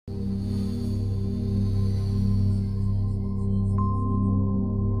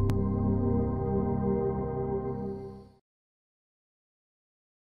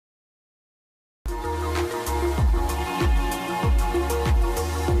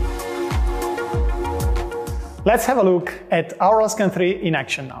Let's have a look at Aoralscan 3 in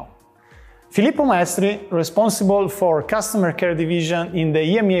action now. Filippo Maestri, responsible for Customer Care Division in the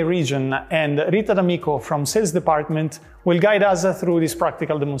EMEA region, and Rita D'Amico from Sales Department will guide us through this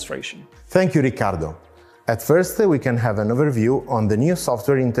practical demonstration. Thank you, Riccardo. At first, we can have an overview on the new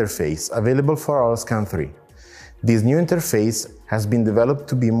software interface available for Aoralscan 3. This new interface has been developed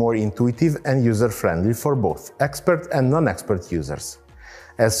to be more intuitive and user-friendly for both expert and non-expert users.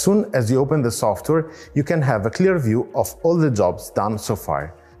 As soon as you open the software, you can have a clear view of all the jobs done so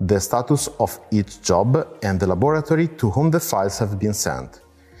far, the status of each job and the laboratory to whom the files have been sent.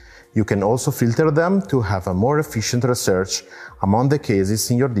 You can also filter them to have a more efficient research among the cases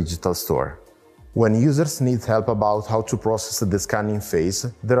in your digital store. When users need help about how to process the scanning phase,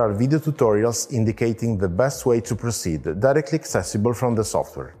 there are video tutorials indicating the best way to proceed, directly accessible from the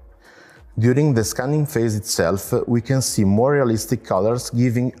software. During the scanning phase itself, we can see more realistic colors,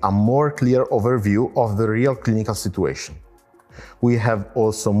 giving a more clear overview of the real clinical situation. We have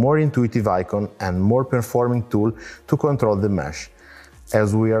also more intuitive icon and more performing tool to control the mesh,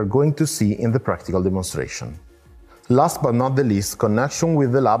 as we are going to see in the practical demonstration. Last but not the least, connection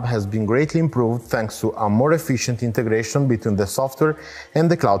with the lab has been greatly improved thanks to a more efficient integration between the software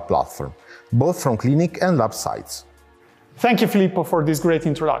and the cloud platform, both from clinic and lab sites. Thank you, Filippo, for this great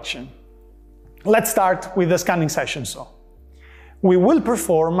introduction. Let's start with the scanning session. We will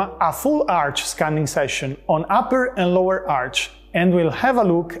perform a full arch scanning session on upper and lower arch, and we'll have a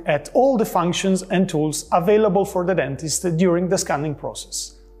look at all the functions and tools available for the dentist during the scanning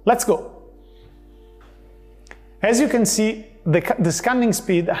process. Let's go! As you can see, the scanning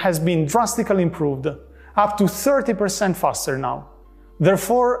speed has been drastically improved, up to 30% faster now.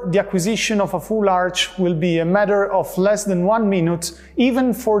 Therefore, the acquisition of a full arch will be a matter of less than 1 minute,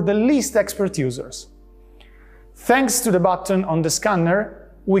 even for the least expert users. Thanks to the button on the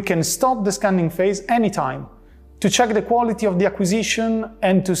scanner, we can stop the scanning phase anytime to check the quality of the acquisition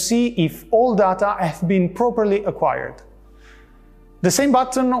and to see if all data have been properly acquired. The same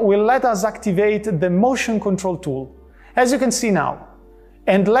button will let us activate the motion control tool, as you can see now,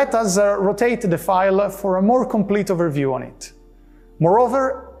 and let us rotate the file for a more complete overview on it.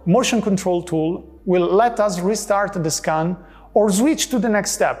 Moreover, motion control tool will let us restart the scan or switch to the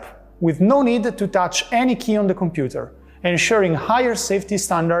next step, with no need to touch any key on the computer, ensuring higher safety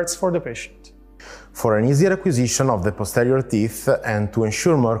standards for the patient. For an easier acquisition of the posterior teeth and to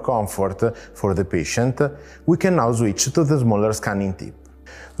ensure more comfort for the patient, we can now switch to the smaller scanning tip.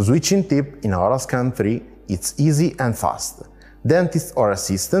 Switching tip in Aoralscan 3 is easy and fast. Dentist or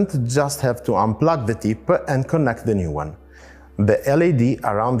assistant just have to unplug the tip and connect the new one. The LED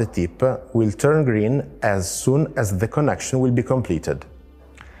around the tip will turn green as soon as the connection will be completed.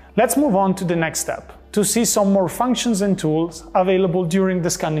 Let's move on to the next step, to see some more functions and tools available during the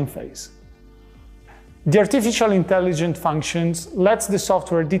scanning phase. The artificial intelligence functions lets the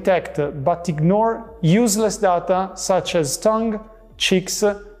software detect but ignore useless data such as tongue, cheeks,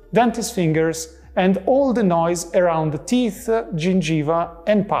 dentist fingers, and all the noise around the teeth, gingiva,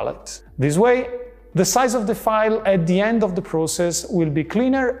 and palate. This way, the size of the file at the end of the process will be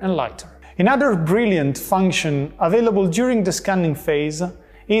cleaner and lighter. Another brilliant function available during the scanning phase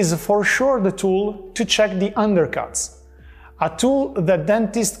is for sure the tool to check the undercuts, a tool that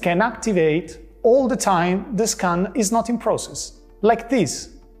dentists can activate all the time the scan is not in process, like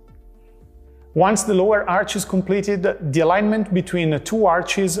this. Once the lower arch is completed, the alignment between the two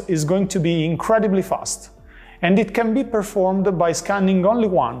arches is going to be incredibly fast, and it can be performed by scanning only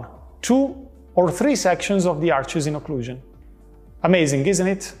 1, 2, or 3 sections of the arches in occlusion. Amazing, isn't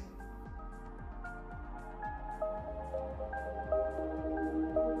it?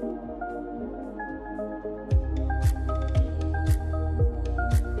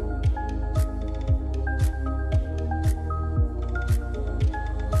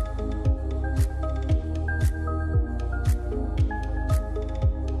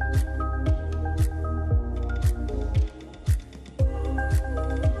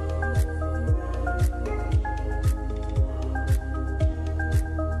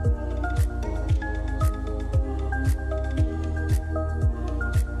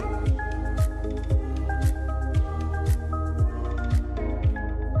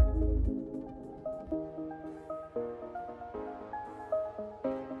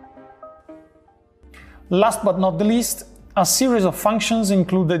 Last but not the least, a series of functions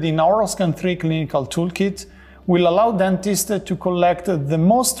included in Aoralscan 3 Clinical Toolkit will allow dentists to collect the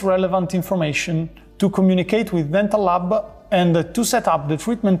most relevant information to communicate with dental lab and to set up the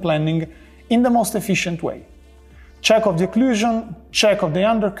treatment planning in the most efficient way. Check of the occlusion, check of the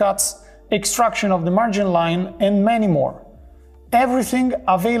undercuts, extraction of the margin line, and many more. Everything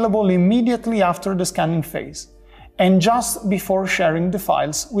available immediately after the scanning phase and just before sharing the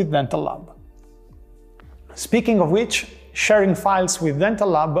files with Dental Lab. Speaking of which, sharing files with Dental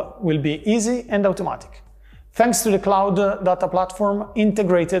Lab will be easy and automatic, thanks to the cloud data platform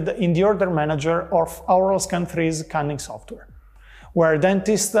integrated in the order manager of Aoralscan 3's scanning software, where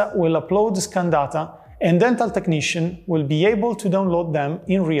dentists will upload scan data and dental technician will be able to download them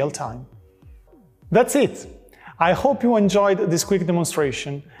in real time. That's it! I hope you enjoyed this quick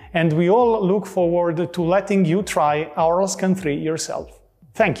demonstration, and we all look forward to letting you try Aoralscan 3 yourself.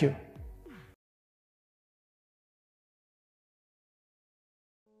 Thank you!